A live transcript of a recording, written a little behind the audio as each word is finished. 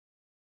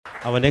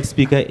Our next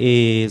speaker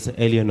is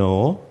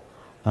Elanor.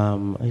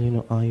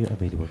 Elanor, are you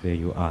available? There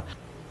you are.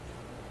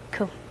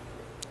 Cool.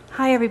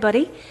 Hi,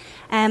 everybody.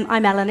 I'm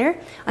Elanor.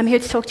 I'm here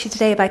to talk to you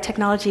today about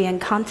technology and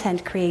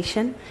content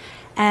creation.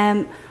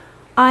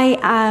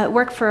 I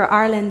work for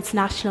Ireland's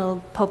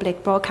national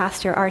public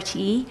broadcaster,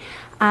 RTE,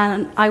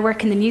 and I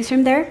work in the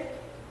newsroom there,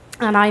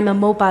 and I'm a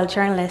mobile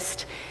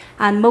journalist.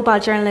 And mobile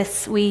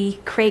journalists, we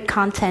create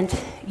content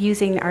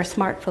using our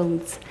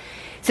smartphones.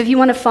 So if you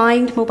want to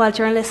find mobile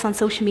journalists on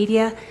social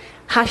media,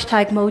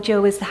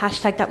 #Mojo is the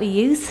hashtag that we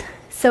use.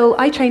 So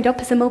I trained up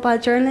as a mobile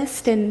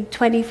journalist in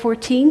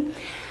 2014,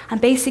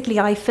 and basically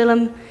I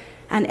film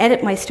and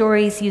edit my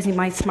stories using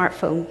my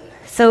smartphone.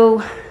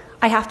 So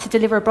I have to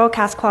deliver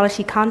broadcast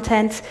quality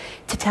content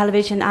to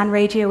television and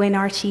radio in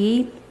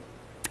RTE.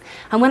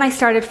 And when I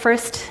started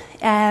first,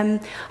 I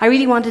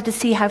really wanted to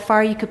see how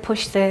far you could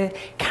push the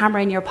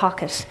camera in your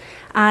pocket.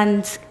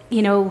 And,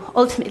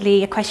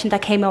 ultimately a question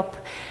that came up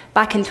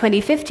back in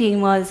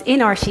 2015 was, in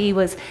RTE,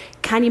 was,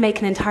 can you make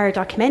an entire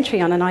documentary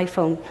on an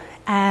iPhone?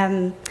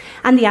 And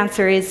the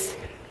answer is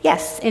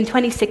yes. In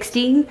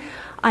 2016,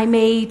 I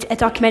made a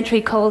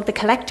documentary called The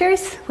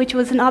Collectors, which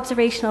was an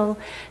observational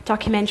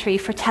documentary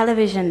for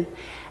television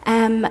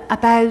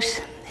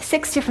about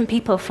 6 different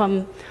people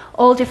from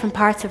all different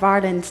parts of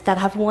Ireland that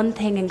have one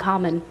thing in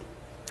common.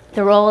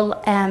 They're all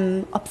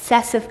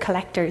obsessive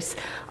collectors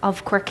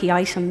of quirky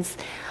items.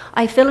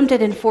 I filmed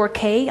it in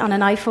 4K on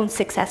an iPhone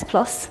 6s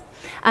Plus,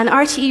 and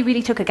RTE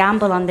really took a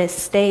gamble on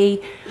this.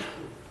 They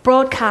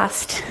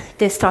broadcast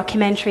this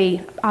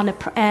documentary on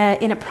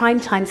in a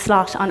primetime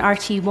slot on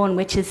RT1,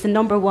 which is the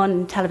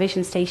 #1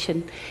 television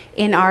station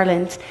in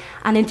Ireland.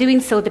 And in doing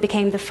so, they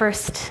became the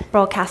first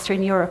broadcaster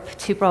in Europe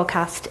to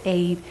broadcast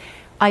a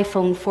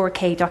iPhone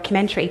 4K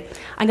documentary.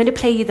 I'm going to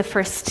play you the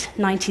first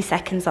 90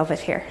 seconds of it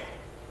here.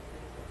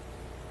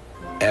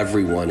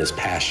 Everyone is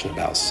passionate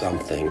about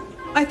something.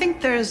 I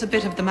think there's a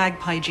bit of the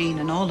magpie gene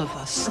in all of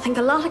us. I think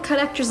a lot of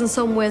collectors in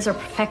some ways are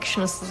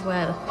perfectionists as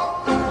well.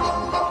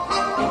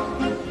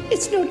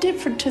 It's no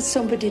different to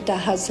somebody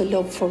that has a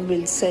love for,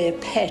 we'll say, a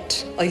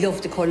pet. I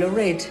love the colour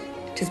red.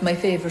 It is my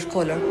favourite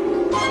colour.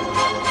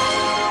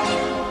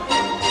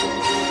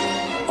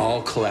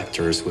 All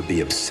collectors would be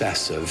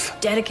obsessive.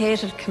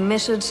 Dedicated,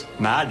 committed.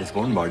 Mad is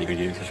one word you could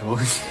use, I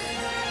suppose.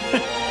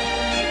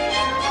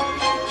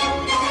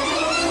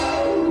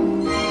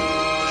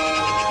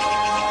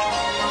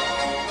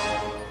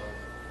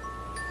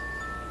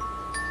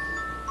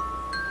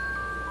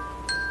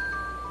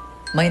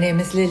 My name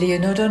is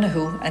Lillian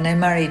O'Donoghue, and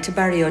I'm married to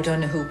Barry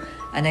O'Donoghue,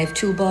 and I have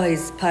 2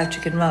 boys,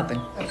 Patrick and Robin.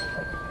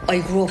 I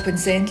grew up in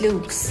St.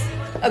 Luke's.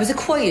 I was a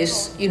quiet,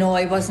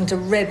 I wasn't a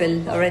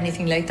rebel or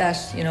anything like that,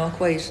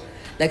 quiet.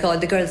 Like all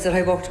the girls that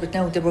I worked with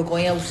now, they were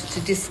going out to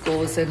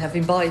discos and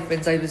having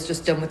boyfriends. I was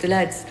just done with the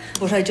lads.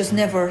 But I just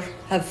never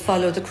have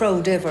followed the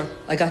crowd ever.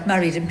 I got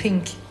married in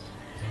pink.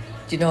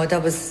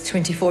 That was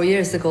 24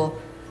 years ago.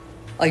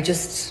 I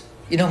just,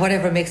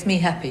 whatever makes me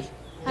happy.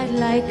 I'd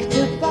like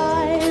to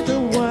buy the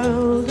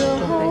world a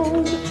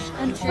home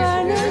and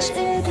furnish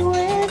it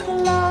with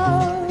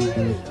love.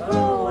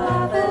 Grow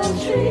apple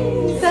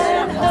trees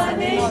and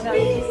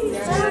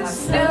honeybees and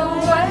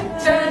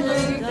snow-white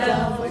turtle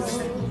doves.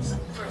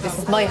 This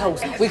is my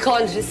house. We call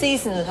it a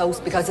seasonal house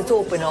because it's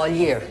open all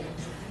year.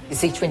 You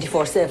see,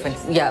 24/7.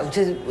 Yeah,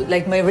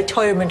 like my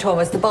retirement home,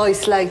 as the boys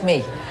slag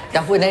me,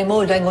 that when I'm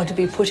old, I'm going to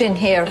be put in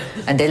here,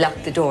 and they lock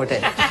the door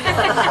then.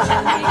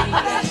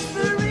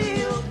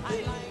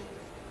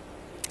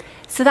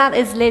 So that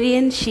is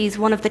Lillian. She's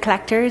one of the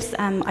collectors.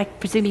 I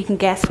presume you can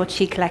guess what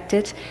she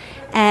collected.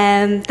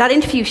 That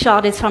interview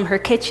shot is from her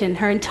kitchen.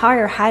 Her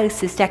entire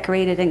house is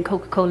decorated in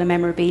Coca-Cola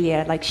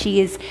memorabilia. Like, she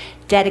is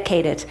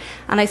dedicated.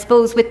 And I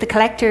suppose with the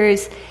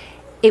collectors,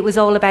 it was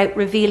all about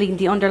revealing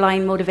the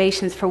underlying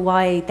motivations for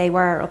why they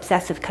were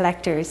obsessive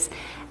collectors.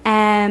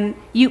 The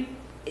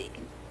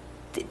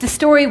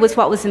story was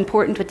what was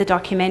important with the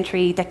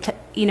documentary. That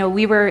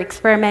we were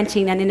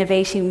experimenting and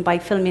innovating by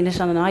filming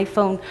it on an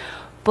iPhone,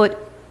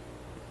 but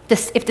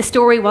if the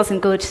story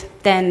wasn't good,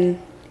 then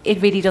it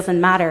really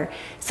doesn't matter.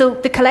 So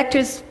The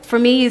Collectors, for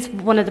me, is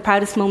one of the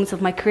proudest moments of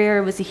my career.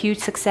 It was a huge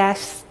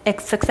success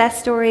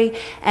story.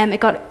 It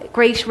got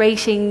great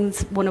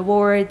ratings, won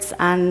awards,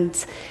 and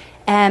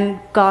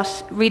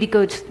got really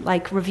good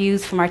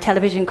reviews from our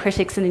television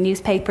critics and the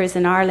newspapers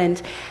in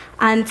Ireland.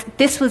 And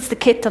this was the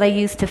kit that I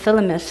used to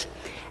film it.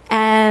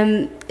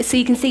 So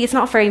you can see it's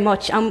not very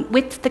much.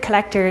 With The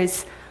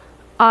Collectors,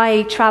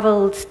 I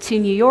travelled to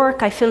New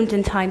York. I filmed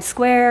in Times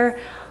Square.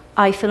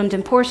 I filmed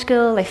in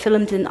Portugal. I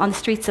filmed on the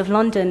streets of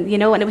London,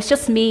 and it was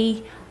just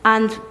me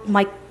and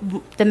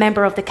the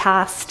member of the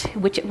cast,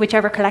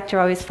 whichever collector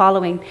I was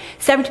following.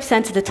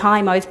 70% of the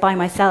time I was by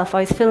myself.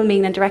 I was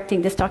filming and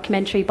directing this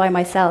documentary by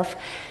myself.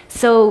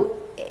 So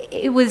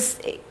it was,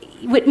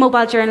 with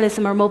mobile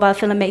journalism or mobile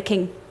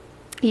filmmaking,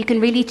 you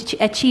can really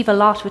achieve a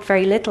lot with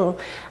very little.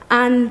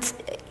 And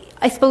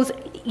I suppose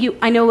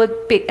I know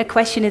a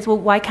question is, well,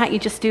 why can't you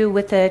just do it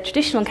with a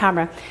traditional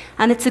camera?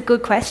 And it's a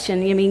good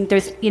question. I mean,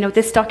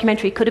 this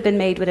documentary could have been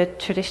made with a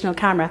traditional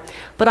camera,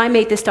 but I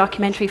made this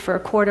documentary for a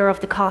quarter of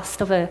the cost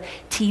of a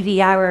TV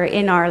hour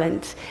in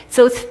Ireland.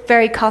 So it's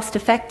very cost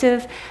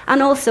effective.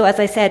 And also, as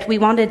I said, we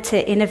wanted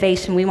to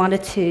innovate and we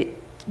wanted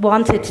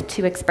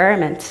to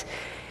experiment.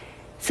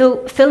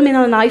 So filming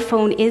on an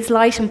iPhone is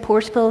light and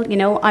portable.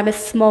 I'm a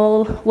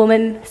small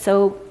woman,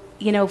 so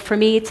for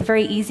me, it's a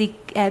very easy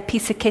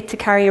piece of kit to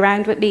carry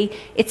around with me.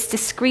 It's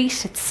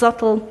discreet, it's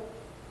subtle.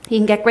 You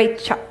can get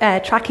great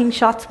tracking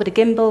shots with a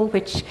gimbal,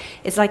 which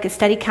is like a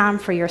Steadicam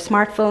for your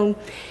smartphone.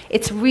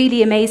 It's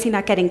really amazing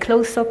at getting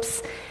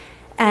close-ups.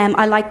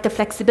 I like the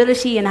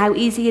flexibility and how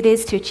easy it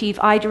is to achieve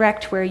eye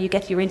direct, where you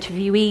get your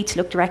interviewee to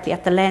look directly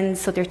at the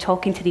lens, so they're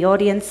talking to the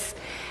audience.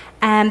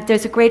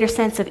 There's a greater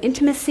sense of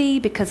intimacy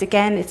because,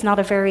 again, it's not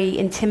a very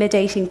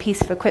intimidating piece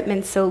of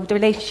equipment. So the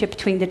relationship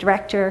between the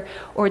director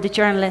or the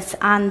journalist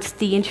and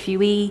the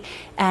interviewee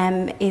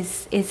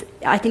is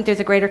I think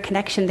there's a greater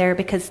connection there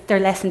because they're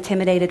less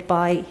intimidated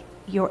by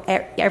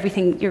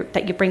everything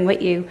that you bring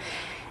with you.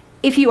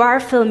 If you are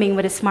filming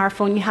with a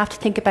smartphone, you have to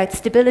think about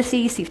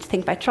stability, so you have to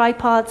think about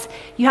tripods,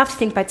 you have to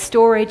think about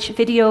storage.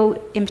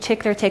 Video, in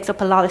particular, takes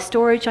up a lot of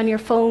storage on your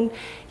phone.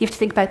 You have to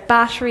think about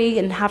battery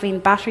and having a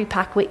battery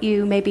pack with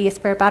you, maybe a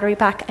spare battery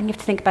pack, and you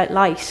have to think about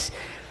light.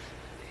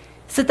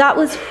 So that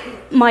was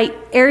my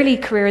early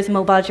career as a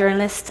mobile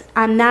journalist,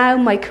 and now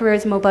my career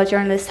as a mobile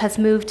journalist has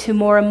moved to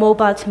more a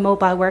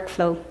mobile-to-mobile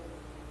workflow.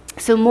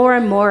 So more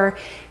and more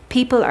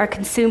people are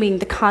consuming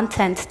the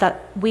content that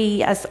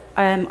we as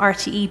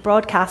RTE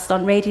broadcast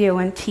on radio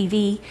and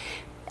TV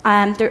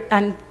and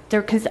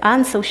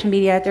social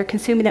media. They're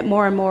consuming it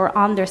more and more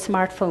on their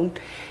smartphone.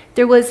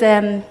 There was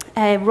a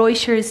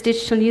Reuters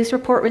digital news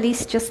report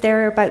released just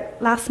there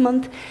about last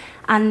month,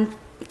 and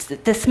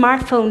the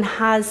smartphone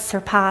has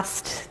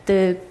surpassed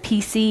the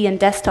PC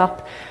and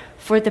desktop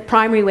for the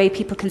primary way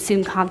people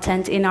consume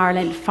content in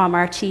Ireland from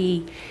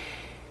RTE.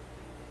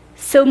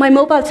 So my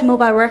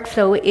mobile-to-mobile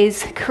workflow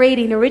is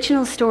creating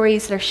original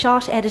stories that are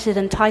shot, edited,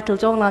 and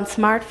titled all on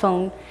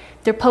smartphone.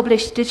 They're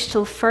published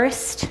digital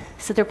first,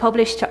 so they're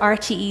published to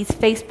RTE's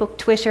Facebook,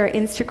 Twitter,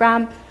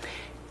 Instagram.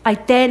 I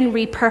then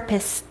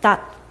repurpose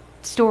that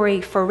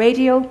story for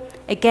radio,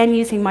 again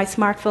using my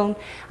smartphone,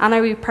 and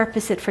I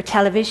repurpose it for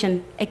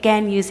television,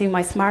 again using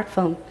my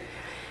smartphone.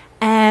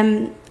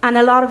 And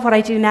a lot of what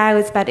I do now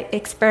is about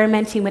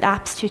experimenting with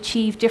apps to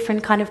achieve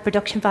different kind of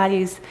production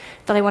values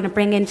that I want to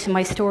bring into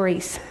my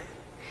stories.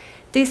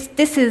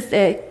 This is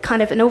a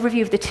kind of an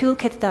overview of the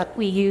toolkit that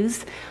we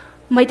use.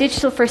 My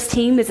digital first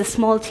team is a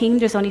small team.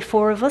 There's only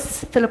 4 of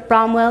us: Philip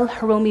Bromwell,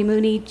 Hiromi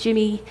Mooney,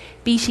 Jimmy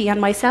Beattie,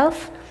 and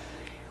myself.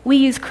 We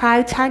use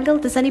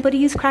CrowdTangle. Does anybody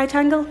use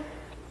CrowdTangle?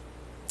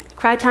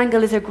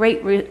 CrowdTangle is a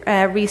great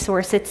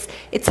resource.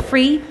 It's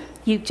free.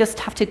 You just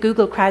have to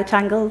Google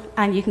CrowdTangle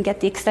and you can get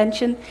the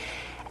extension.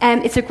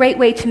 It's a great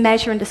way to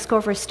measure and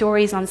discover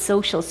stories on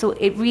social. So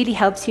it really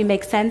helps you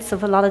make sense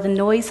of a lot of the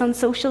noise on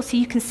social, so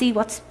you can see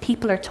what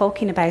people are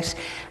talking about.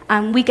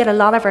 And we get a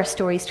lot of our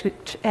stories through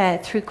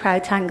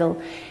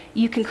CrowdTangle.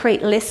 You can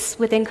create lists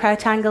within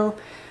CrowdTangle.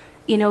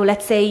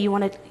 Let's say you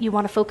want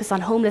to focus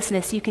on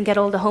homelessness. You can get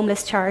all the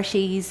homeless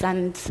charities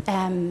and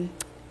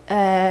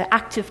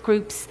active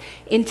groups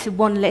into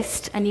one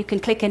list, and you can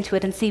click into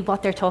it and see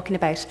what they're talking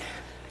about.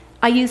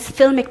 I use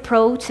Filmic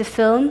Pro to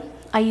film.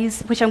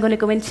 Which I'm going to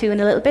go into in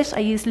a little bit.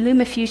 I use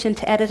LumaFusion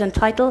to edit and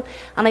title,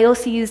 and I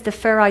also use the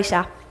Ferrite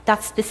app.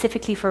 That's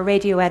specifically for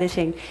radio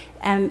editing.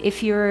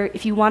 If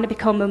you want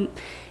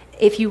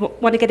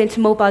to get into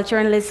mobile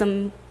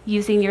journalism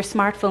using your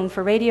smartphone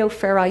for radio,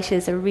 Ferrite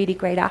is a really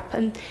great app.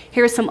 And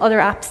here are some other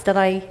apps that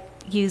I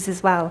use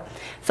as well.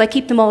 So I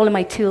keep them all in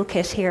my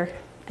toolkit here,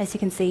 as you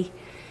can see.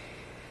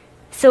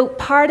 So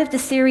part of the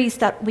series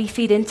that we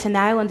feed into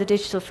now on the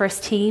Digital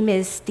First team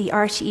is the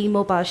RTE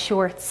Mobile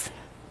Shorts.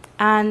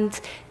 And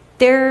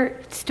they're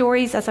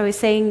stories, as I was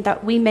saying,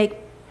 that we make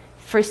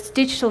first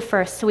digital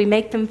first. So we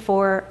make them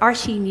for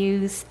RTE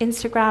News,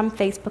 Instagram,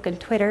 Facebook, and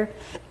Twitter.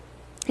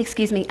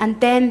 And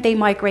then they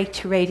migrate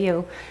to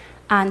radio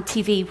and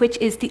TV, which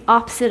is the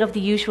opposite of the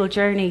usual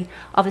journey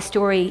of a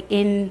story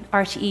in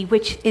RTE,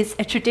 which is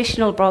a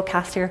traditional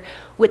broadcaster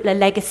with a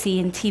legacy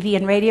in TV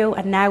and radio.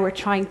 And now we're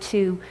trying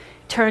to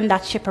turn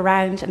that ship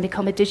around and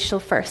become a digital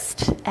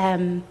first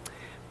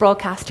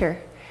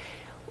broadcaster.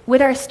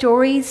 With our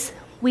stories,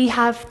 we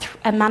have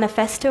a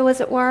manifesto, as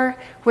it were,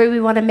 where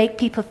we want to make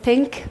people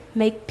think,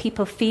 make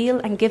people feel,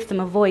 and give them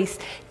a voice.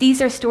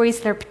 These are stories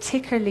that are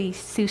particularly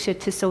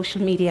suited to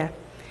social media.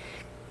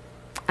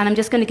 And I'm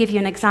just going to give you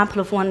an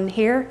example of one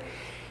here.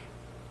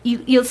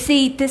 You'll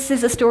see this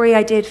is a story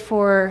I did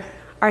for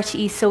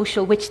RTE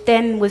Social, which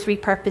then was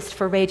repurposed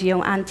for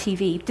radio and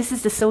TV. This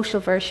is the social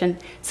version,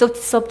 so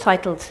it's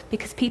subtitled,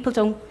 because people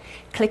don't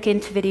click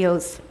into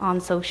videos on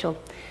social.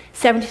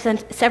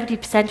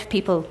 70% of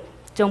people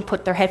don't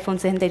put their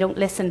headphones in, they don't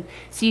listen.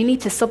 So you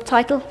need to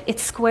subtitle.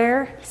 It's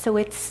square, so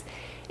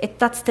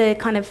that's the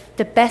kind of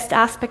the best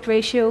aspect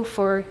ratio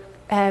for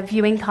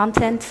viewing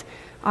content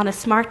on a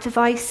smart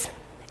device.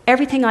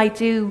 everything I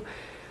do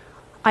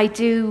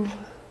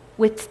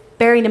with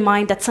bearing in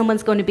mind that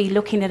someone's going to be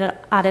looking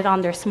at it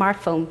on their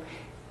smartphone.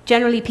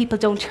 Generally, people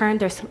don't turn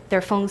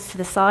their phones to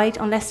the side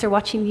unless they're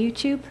watching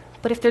YouTube.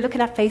 But if they're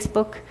looking at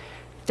Facebook,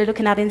 if they're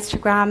looking at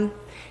Instagram,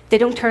 they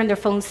don't turn their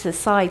phones to the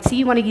side. So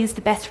you want to use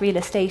the best real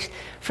estate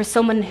for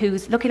someone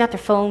who's looking at their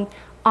phone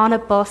on a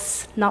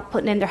bus, not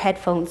putting in their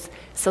headphones.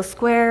 So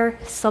square,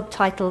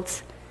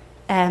 subtitled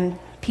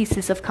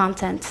pieces of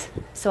content.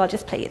 So I'll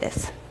just play you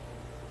this.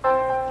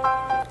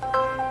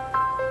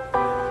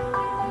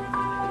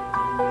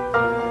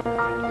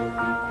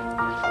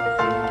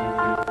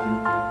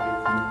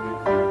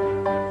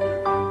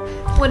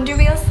 Wonder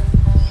Wheels,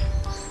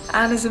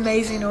 Anna's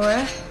Amazing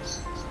Aura,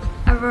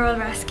 A Rural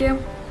Rescue.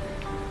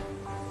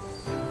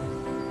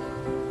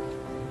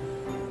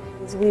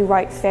 We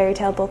write fairy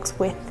tale books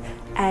with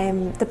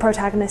the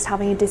protagonist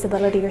having a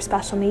disability or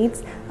special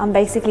needs, and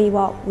basically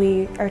what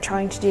we are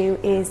trying to do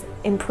is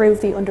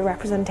improve the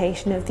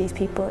underrepresentation of these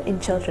people in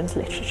children's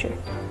literature.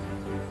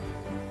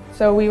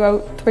 So we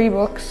wrote 3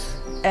 books,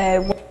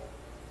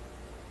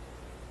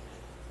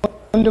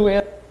 Wonder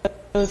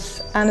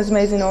Wheels, Anna's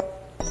Amazing Aura,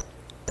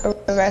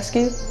 A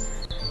Rescue.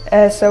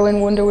 So in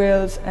Wonder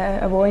Wheels,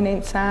 a boy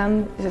named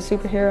Sam is a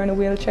superhero in a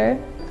wheelchair,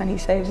 and he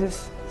saves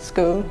his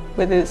school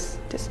with his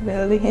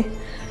disability.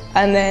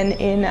 And then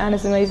in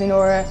Anna's Amazing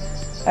Aura,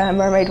 a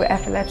mermaid with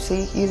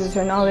epilepsy uses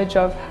her knowledge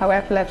of how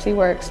epilepsy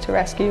works to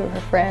rescue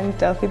her friend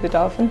Delphi the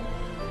dolphin.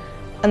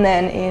 And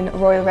then in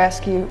Royal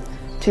Rescue,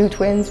 2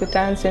 twins with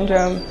Down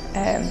syndrome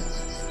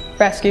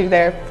rescue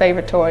their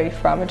favourite toy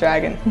from a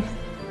dragon.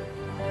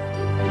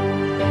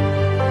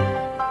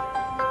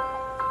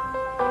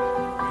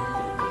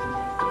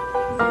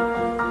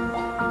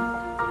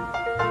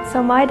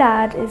 So my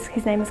dad,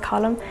 his name is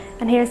Colin,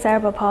 and he has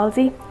cerebral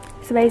palsy.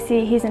 So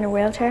basically he's in a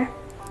wheelchair.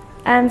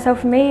 So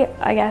for me,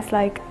 I guess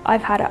like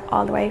I've had it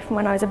all the way from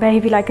when I was a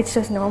baby, like it's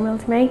just normal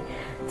to me.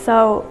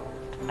 So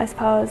I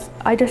suppose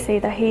I just see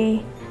that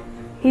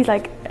he's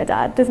like a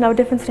dad. There's no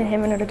difference between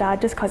him and another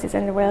dad just because he's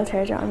in a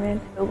wheelchair, do you know what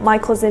I mean? My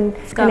cousin,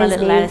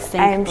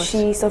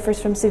 she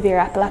suffers from severe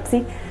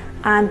epilepsy,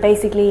 and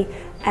basically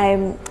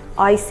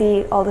I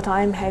see all the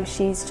time how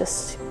she's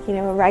just, you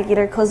know, a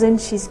regular cousin.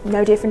 She's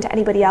no different to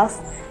anybody else.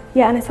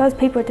 Yeah, and I suppose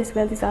people with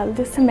disabilities as well,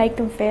 just to make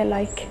them feel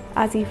like,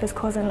 as Aoife's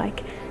cousin,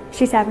 like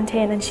she's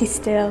 17 and she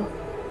still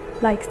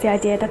likes the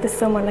idea that there's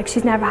someone, like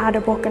she's never had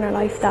a book in her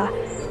life that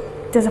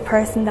there's a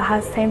person that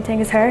has the same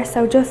thing as her.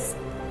 So just,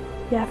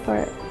 yeah,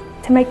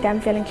 to make them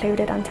feel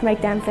included and to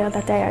make them feel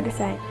that they are the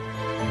same.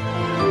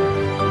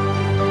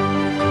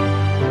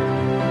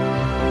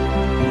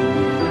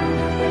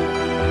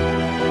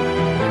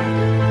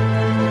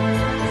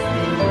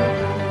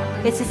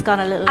 It's just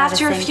gone a little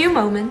After a few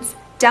moments,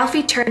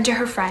 Delphi turned to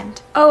her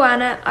friend. Oh,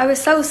 Anna, I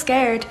was so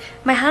scared.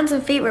 My hands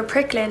and feet were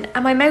prickling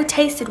and my mouth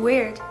tasted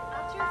weird.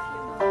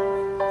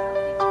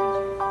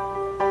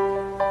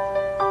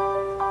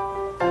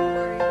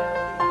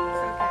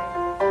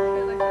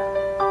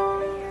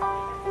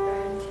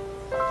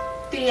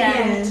 The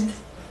end.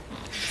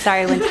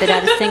 Sorry, I went a bit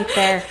out of sync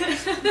there.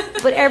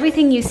 But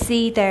everything you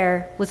see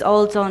there was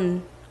all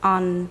done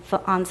on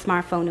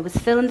smartphone. It was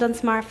filmed on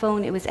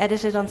smartphone, it was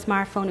edited on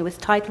smartphone, it was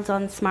titled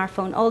on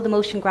smartphone. All the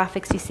motion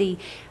graphics you see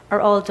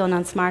are all done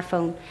on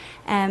smartphone.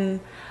 I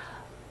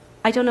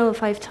don't know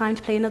if I have time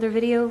to play another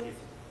video.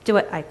 Do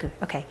it? I could.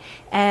 Okay.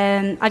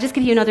 I'll just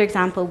give you another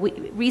example.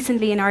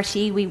 Recently in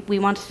RTE, we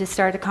wanted to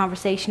start a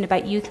conversation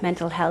about youth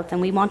mental health, and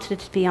we wanted it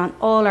to be on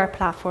all our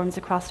platforms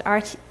across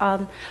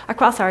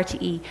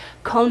RTE,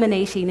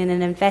 culminating in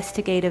an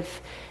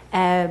investigative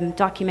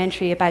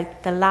documentary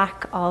about the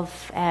lack of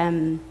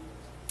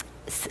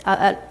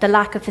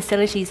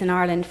facilities in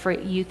Ireland for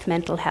youth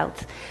mental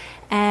health.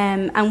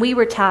 And we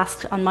were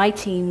tasked on my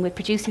team with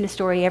producing a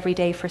story every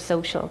day for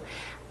social.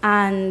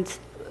 And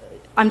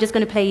I'm just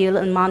going to play you a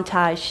little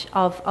montage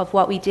of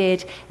what we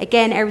did.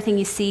 Again, everything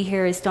you see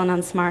here is done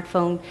on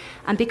smartphone.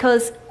 And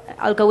because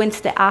I'll go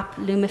into the app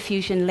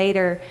LumaFusion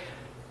later,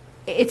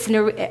 it's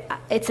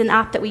an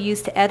app that we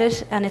use to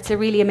edit, and it's a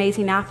really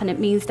amazing app, and it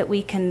means that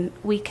we can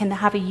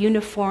have a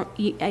uniform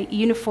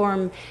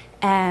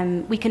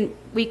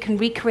we can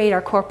recreate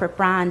our corporate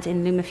brand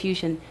in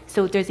LumaFusion.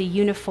 So there's a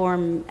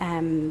uniform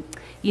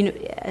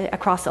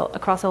across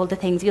all the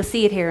things. You'll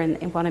see it here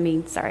in what I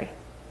mean. Sorry.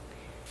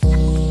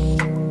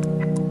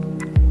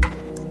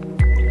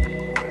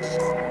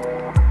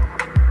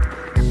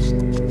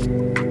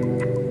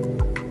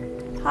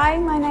 Hi,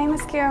 my name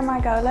is Ciara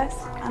Margolis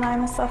and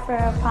I'm a sufferer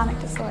of panic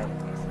disorder.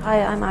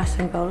 Hi, I'm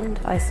Aisling Boland.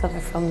 I suffer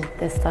from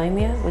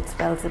dysthymia, which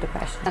spells of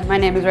depression. And my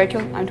name is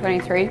Rachel, I'm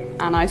 23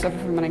 and I suffer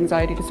from an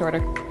anxiety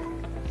disorder.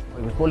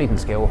 I was bullied in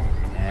school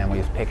and I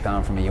was picked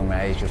on from a young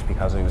age just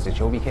because I was a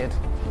chubby kid.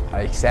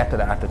 I accepted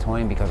it at the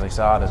time because I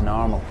saw it as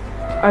normal.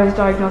 I was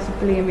diagnosed with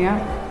bulimia,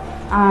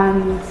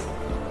 and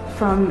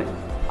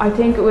I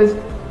think it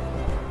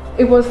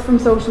was from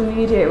social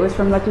media. It was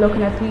from like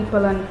looking at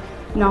people and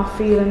not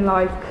feeling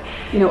like,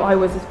 you know, I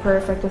was as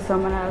perfect as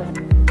someone else.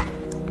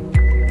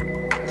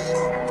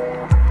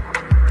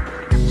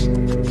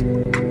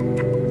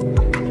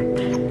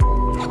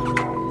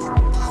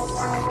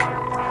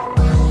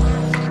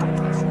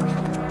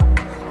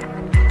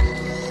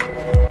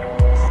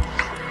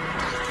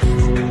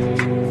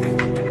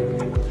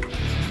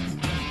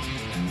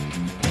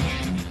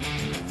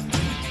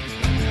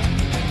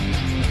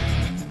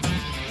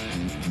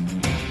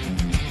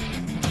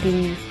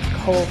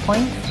 whole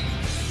point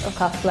of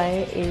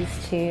cosplay is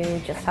to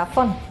just have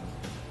fun.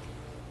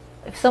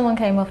 If someone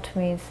came up to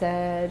me and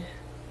said,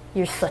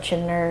 "You're such a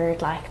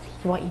nerd, like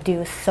what you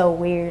do is so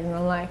weird," and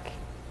I'm like,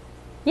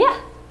 yeah,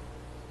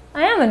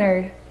 I am a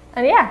nerd,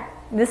 and yeah,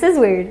 this is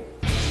weird.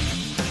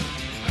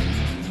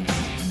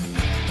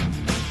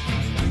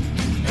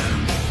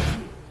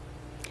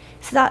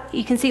 So that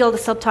you can see all the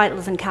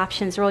subtitles and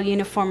captions are all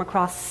uniform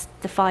across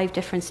the 5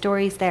 different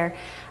stories there.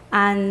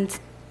 And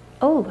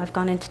oh, I've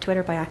gone into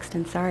Twitter by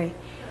accident, sorry.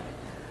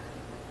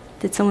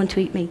 Did someone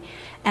tweet me?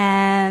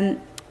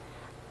 And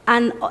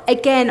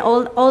again,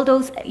 all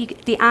those,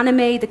 the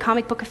anime, the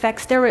comic book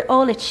effects, they're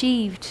all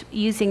achieved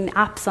using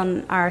apps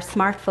on our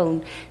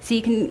smartphone. So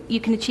you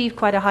can achieve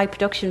quite a high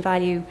production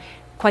value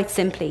quite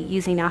simply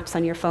using apps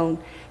on your phone.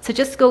 So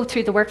just go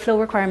through the workflow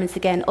requirements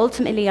again.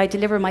 Ultimately, I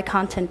deliver my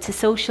content to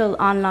social,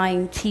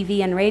 online,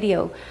 TV and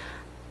radio.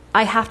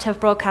 I have to have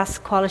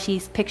broadcast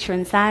qualities, picture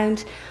and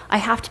sound. I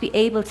have to be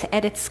able to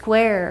edit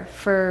square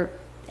for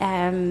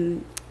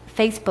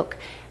Facebook,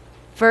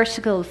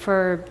 vertical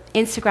for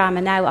Instagram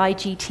and now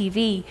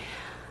IGTV.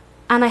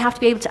 And I have to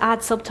be able to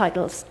add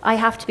subtitles. I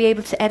have to be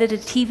able to edit a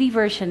TV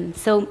version.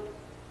 So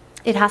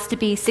it has to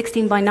be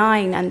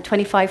 16:9 and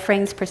 25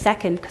 frames per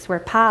second because we're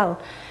PAL.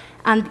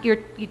 And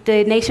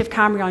the native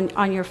camera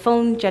on your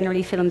phone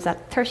generally films at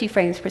 30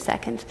 frames per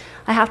second.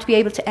 I have to be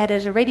able to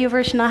edit a radio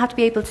version. I have to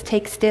be able to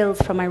take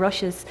stills from my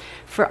rushes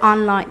for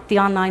the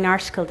online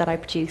article that I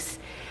produce.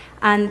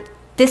 And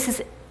this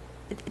is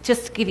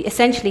just to give you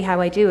essentially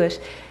how I do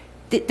it.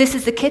 This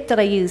is the kit that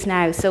I use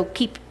now. So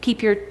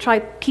keep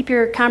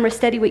your camera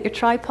steady with your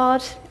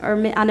tripod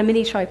and a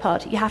mini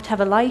tripod. You have to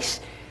have a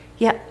light.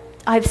 Yeah,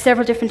 I have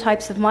several different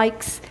types of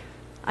mics.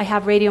 I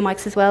have radio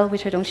mics as well,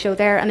 which I don't show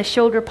there, and a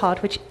shoulder pod,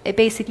 which it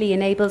basically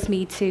enables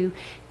me to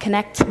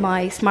connect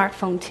my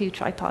smartphone to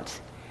tripod.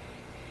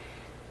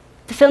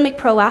 The Filmic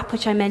Pro app,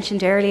 which I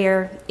mentioned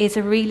earlier, is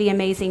a really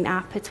amazing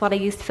app. It's what I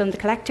use to film the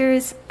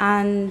collectors,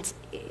 and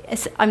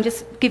I'm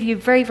just give you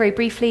very, very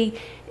briefly.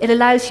 It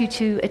allows you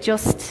to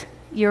adjust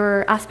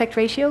your aspect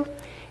ratio.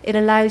 It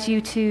allows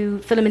you to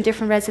film in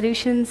different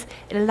resolutions.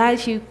 It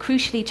allows you,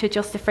 crucially, to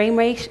adjust the frame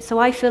rate. So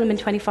I film in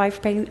 25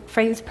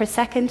 frames per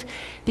second,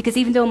 because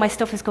even though my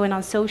stuff is going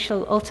on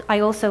social, I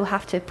also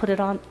have to put it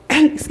on,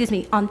 excuse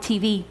me, on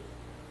TV.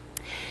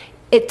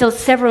 It does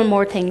several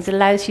more things. It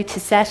allows you to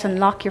set and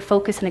lock your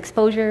focus and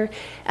exposure,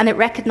 and it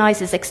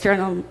recognizes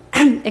external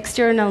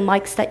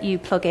mics that you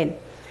plug in.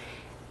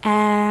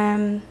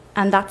 And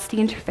that's the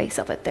interface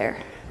of it there.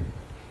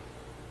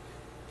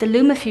 The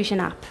LumaFusion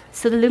app.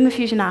 So the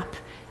LumaFusion app,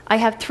 I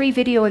have 3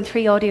 video and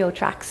 3 audio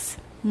tracks,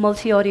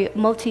 multi-audio,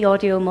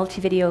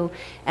 multi-video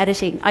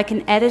editing. I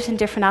can edit in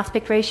different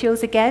aspect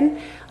ratios again.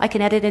 I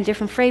can edit in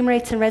different frame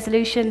rates and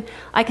resolution.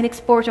 I can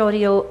export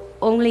audio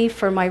only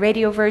for my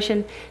radio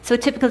version. So a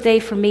typical day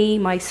for me,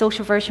 my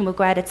social version will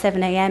go out at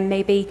 7 a.m.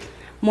 maybe.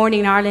 Morning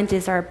in Ireland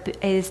is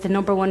the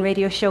 #1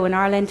 radio show in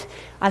Ireland.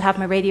 I'll have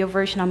my radio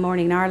version on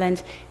Morning in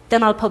Ireland.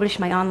 Then I'll publish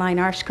my online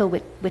article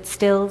with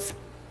stills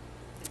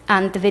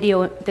and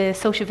the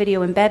social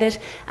video embedded,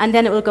 and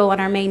then it will go on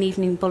our main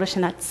evening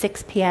bulletin at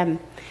 6 p.m.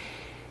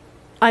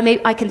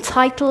 I can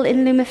title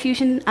in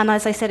LumaFusion, and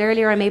as I said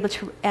earlier, I'm able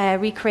to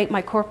recreate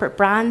my corporate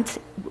brand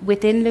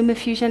within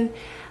LumaFusion,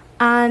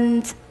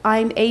 and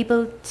I'm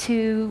able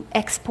to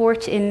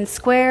export in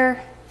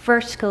square,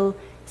 vertical,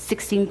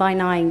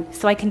 16:9.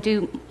 So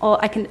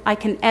I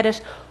can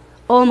edit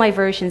all my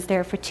versions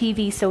there for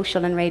TV,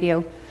 social, and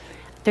radio.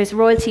 There's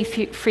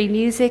royalty-free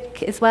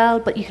music as well,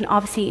 but you can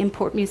obviously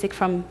import music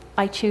from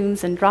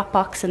iTunes and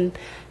Dropbox,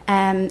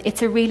 and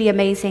it's a really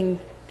amazing,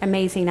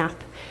 amazing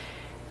app.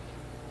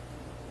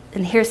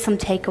 And here's some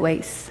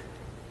takeaways.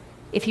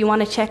 If you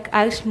want to check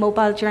out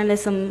mobile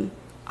journalism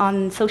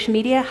on social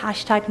media,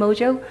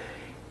 #Mojo,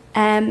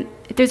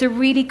 there's a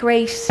really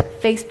great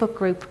Facebook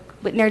group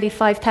with nearly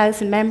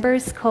 5,000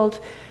 members called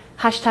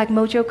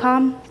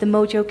 #MojoCom, the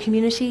Mojo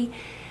community.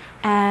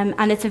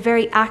 And it's a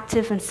very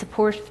active and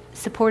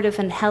supportive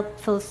and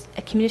helpful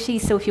community.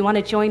 So if you want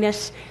to join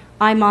it,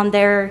 I'm on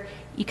there.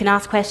 You can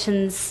ask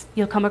questions.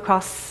 You'll come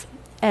across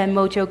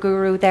Mojo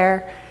Guru there.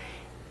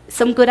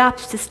 Some good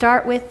apps to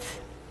start with.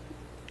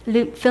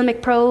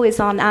 Filmic Pro is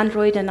on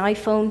Android and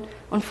iPhone.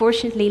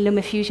 Unfortunately,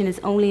 LumaFusion is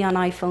only on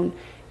iPhone.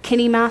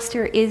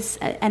 KineMaster is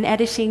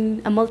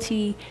a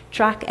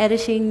multi-track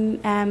editing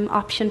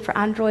option for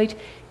Android.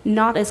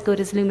 Not as good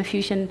as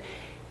LumaFusion.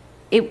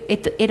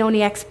 It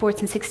only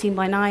exports in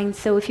 16:9.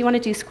 So if you want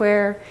to do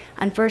square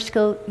and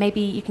vertical, maybe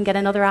you can get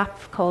another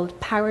app called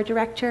Power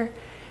Director.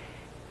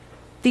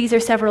 These are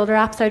several other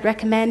apps I'd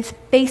recommend.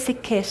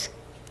 Basic kit.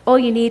 All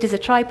you need is a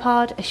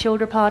tripod, a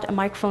shoulder pod, a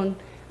microphone,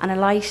 and a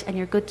light, and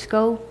you're good to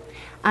go.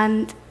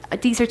 And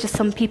these are just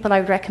some people I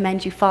would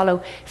recommend you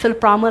follow.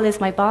 Philip Bromwell is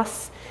my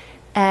boss.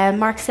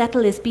 Mark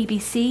Settle is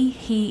BBC.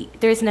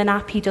 There isn't an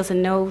app he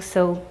doesn't know,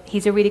 so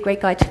he's a really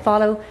great guy to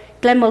follow.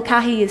 Glenn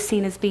Mulcahy is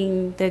seen as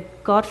being the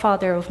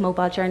godfather of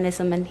mobile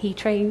journalism, and he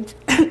trained,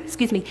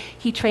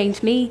 he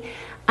trained me.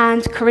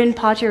 And Corinne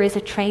Podger is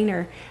a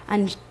trainer,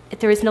 and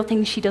there is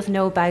nothing she doesn't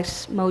know about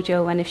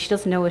Mojo, and if she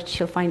doesn't know it,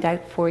 she'll find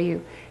out for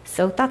you.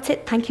 So that's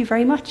it. Thank you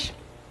very much.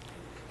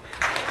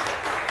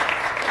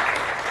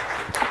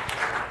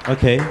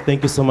 Okay,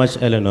 thank you so much,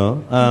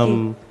 Elanor.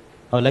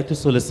 I would like to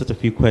solicit a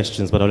few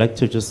questions, but I'd like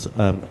to just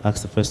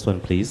ask the first one,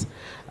 please.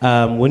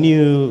 When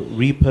you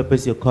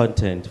repurpose your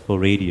content for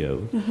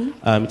radio,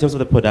 in terms of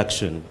the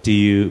production, do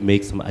you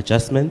make some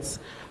adjustments,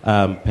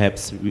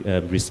 perhaps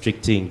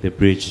restricting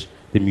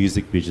the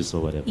music bridges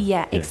or whatever?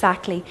 Yeah,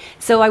 exactly.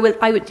 So I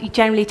would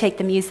generally take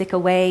the music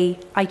away.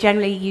 I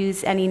generally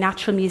use any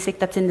natural music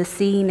that's in the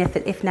scene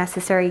if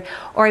necessary,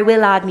 or I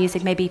will add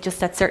music maybe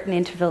just at certain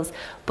intervals.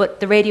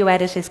 But the radio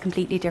edit is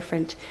completely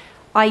different.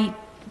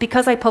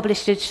 Because I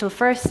publish digital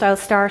first, I'll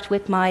start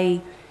with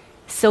my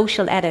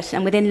social edit,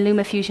 and within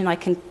LumaFusion I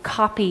can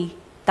copy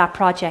that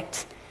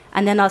project,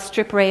 and then I'll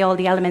strip away all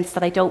the elements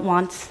that I don't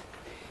want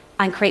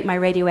and create my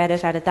radio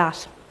edit out of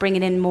that,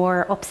 bringing in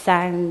more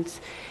upsound.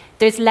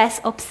 There's less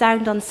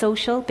upsound on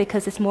social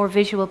because it's more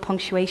visual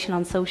punctuation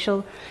on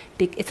social.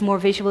 It's more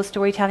visual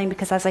storytelling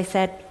because, as I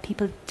said,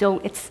 people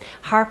don't, it's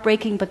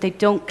heartbreaking, but they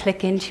don't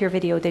click into your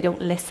video, they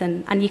don't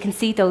listen. And you can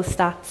see those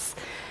stats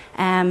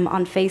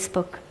on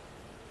Facebook.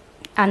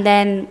 And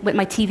then with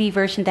my TV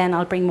version, then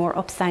I'll bring more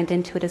upsound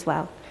into it as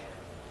well.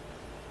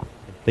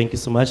 Thank you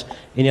so much.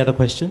 Any other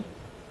question?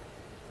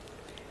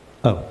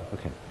 Oh,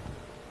 okay.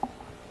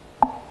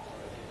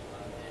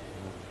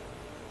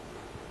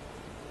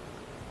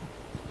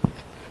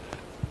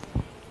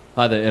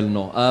 Hi there,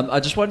 Elanor. I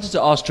just wanted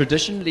to ask,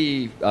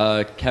 traditionally,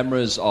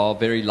 cameras are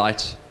very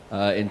light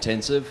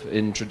intensive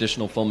in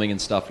traditional filming and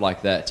stuff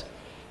like that.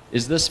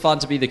 Is this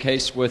found to be the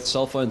case with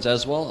cell phones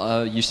as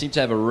well? You seem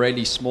to have a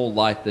really small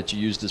light that you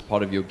used as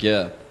part of your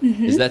gear.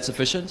 Is that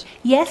sufficient?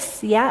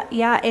 Yes,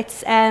 yeah.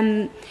 It's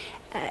I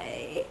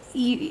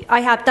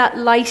have that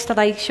light that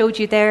I showed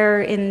you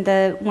there in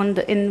one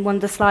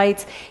of the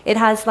slides. It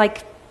has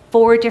like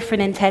 4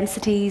 different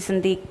intensities,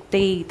 and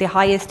the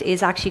highest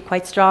is actually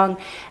quite strong.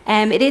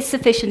 It is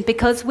sufficient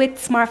because with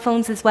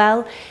smartphones as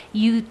well,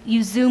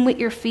 you zoom with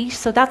your feet.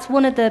 So that's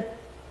one of the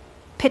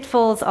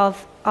pitfalls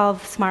of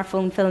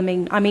smartphone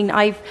filming. I mean,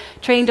 I've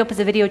trained up as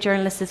a video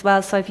journalist as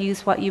well, so I've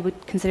used what you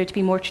would consider to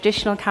be more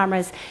traditional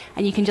cameras,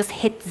 and you can just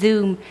hit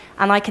zoom,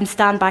 and I can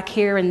stand back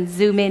here and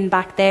zoom in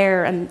back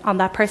there and on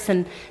that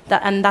person.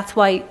 And that's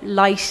why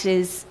light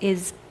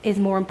is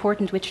more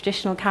important with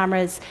traditional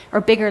cameras,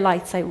 or bigger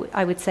lights,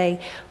 I would say.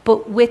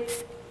 But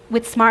with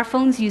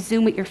smartphones, you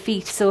zoom with your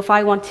feet. So if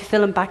I want to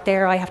film back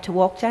there, I have to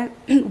walk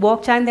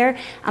down there,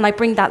 and I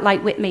bring that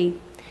light with me.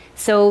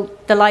 So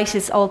the light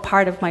is all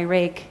part of my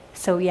rig.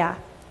 So yeah,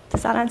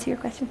 does that answer your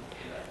question?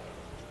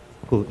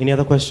 Cool. Any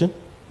other question?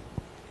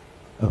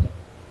 Oh.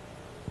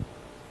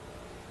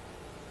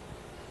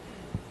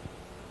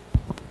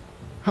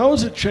 How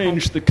has it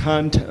changed the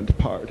content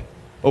part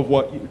of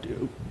what you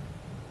do?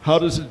 How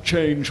does it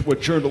change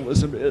what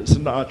journalism is,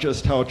 and not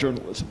just how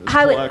journalism is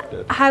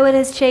collected? How it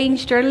has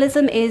changed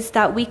journalism is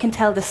that we can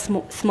tell the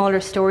smaller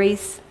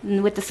stories,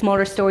 and with the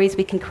smaller stories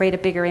we can create a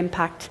bigger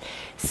impact.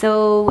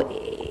 So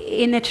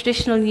in a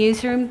traditional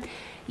newsroom,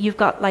 you've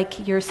got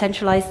like your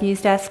centralized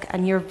news desk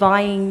and you're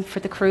vying for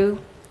the crew,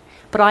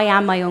 but I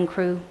am my own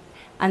crew.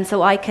 And so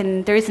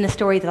there isn't a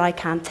story that I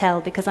can't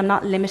tell because I'm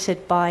not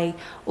limited by,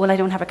 well, I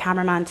don't have a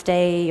cameraman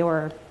today,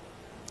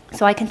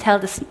 so I can tell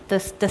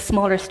the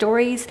smaller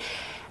stories.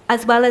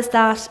 As well as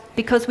that,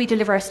 because we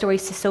deliver our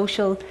stories to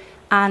social,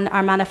 and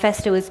our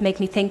manifesto is make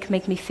me think,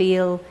 make me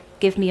feel,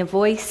 give me a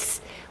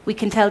voice, we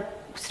can tell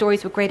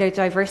stories with greater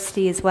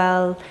diversity as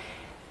well.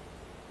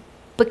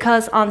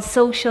 Because on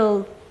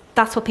social,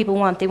 that's what people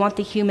want. They want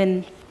the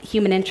human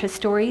interest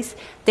stories.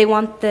 They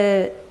want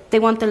the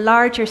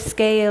larger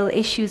scale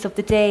issues of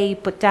the day,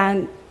 but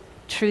down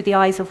through the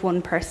eyes of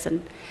one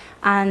person.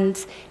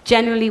 And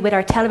generally with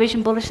our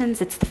television bulletins,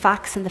 it's the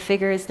facts and the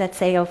figures, let's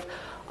say, of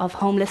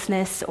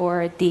homelessness,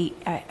 or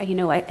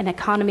an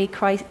economy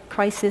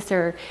crisis,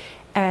 or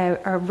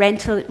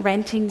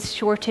renting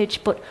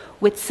shortage. But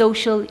with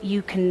social,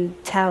 you can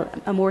tell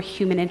a more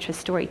human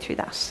interest story through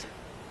that.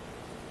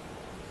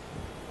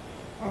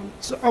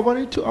 So I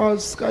wanted to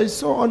ask, I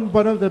saw on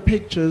one of the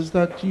pictures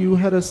that you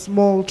had a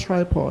small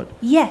tripod.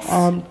 Yes.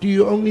 Do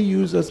you only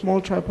use a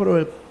small tripod,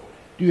 or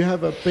do you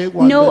have a big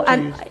one? No,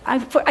 and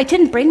I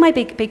didn't bring my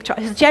big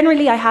tripod.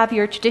 Generally, I have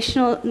your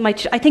traditional.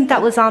 I think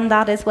that was on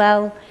that as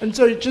well. And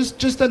sorry,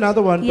 just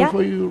another one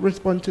before you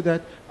respond to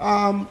that.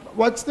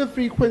 What's the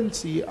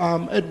frequency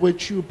at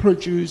which you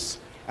produce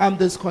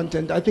this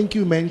content? I think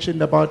you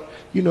mentioned about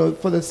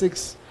for the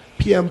 6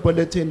 p.m.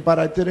 bulletin, but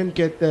I didn't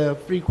get the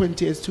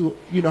frequency as to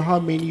how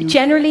many.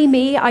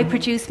 Generally, I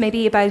produce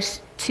maybe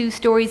about 2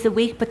 stories a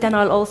week, but then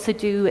I'll also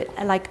do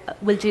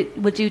we'll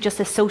do just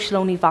a social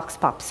only vox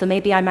pop. So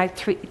maybe I'm out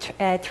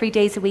 3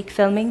 days a week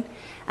filming,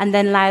 and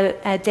then allow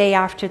a day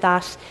after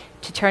that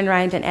to turn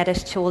around and edit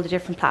to all the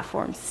different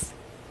platforms.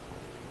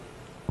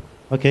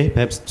 Okay,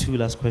 perhaps 2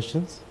 last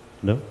questions.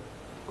 No,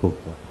 cool.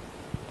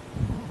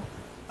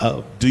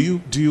 Do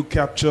you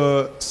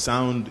capture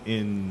sound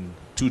in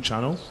 2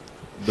 channels?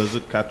 does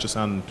it capture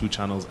sound in 2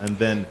 channels? And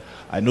then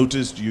I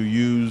noticed you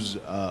use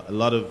a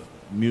lot of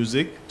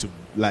music to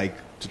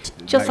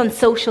just on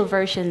social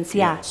versions,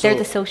 yeah. So they're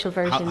the social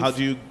versions. How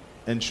do you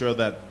ensure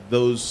that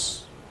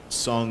those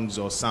songs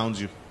or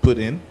sounds you put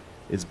in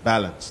is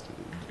balanced?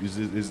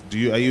 Are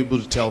you able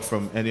to tell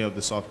from any of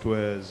the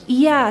softwares?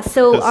 Yeah,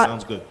 so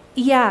sounds good.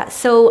 Yeah,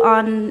 so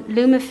on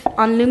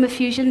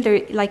LumaFusion,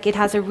 it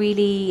has a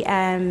really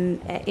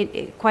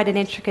quite an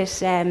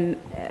intricate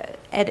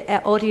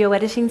audio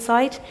editing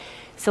side.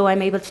 So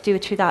I'm able to do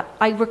it through that.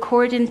 I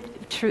record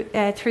through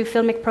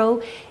Filmic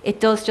Pro. It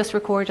does just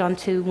record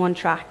onto 1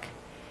 track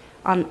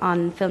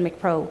on Filmic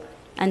Pro.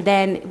 And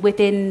then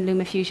within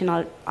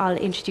LumaFusion, I'll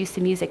introduce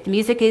the music. The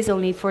music is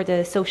only for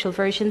the social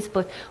versions,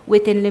 but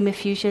within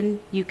LumaFusion,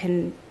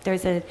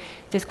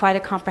 there's quite a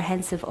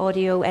comprehensive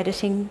audio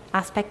editing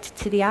aspect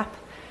to the app,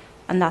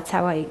 and that's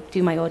how I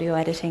do my audio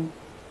editing.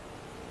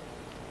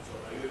 So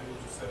are you able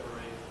to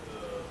separate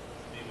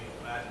maybe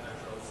bad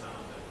natural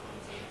sound that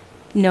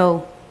comes in?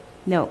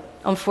 No,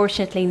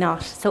 unfortunately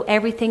not. So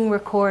everything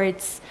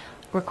records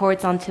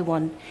onto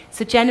 1.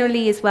 So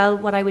generally as well,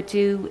 what I would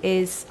do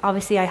is,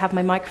 obviously I have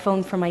my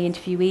microphone for my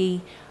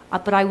interviewee,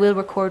 but I will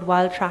record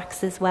wild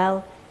tracks as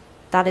well.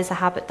 That is a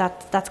habit,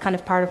 that's kind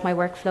of part of my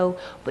workflow.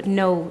 But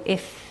no,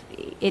 if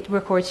it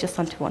records just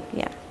onto 1,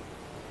 yeah.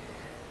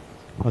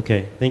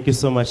 Okay, thank you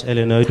so much,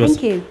 Elanor. It was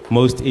Thank you.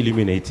 most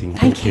illuminating.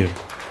 Thank you. you.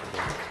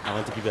 I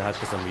want to give you a hand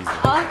for some reason.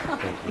 Oh,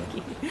 thank thank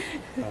you.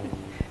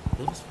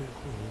 That was very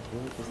cool.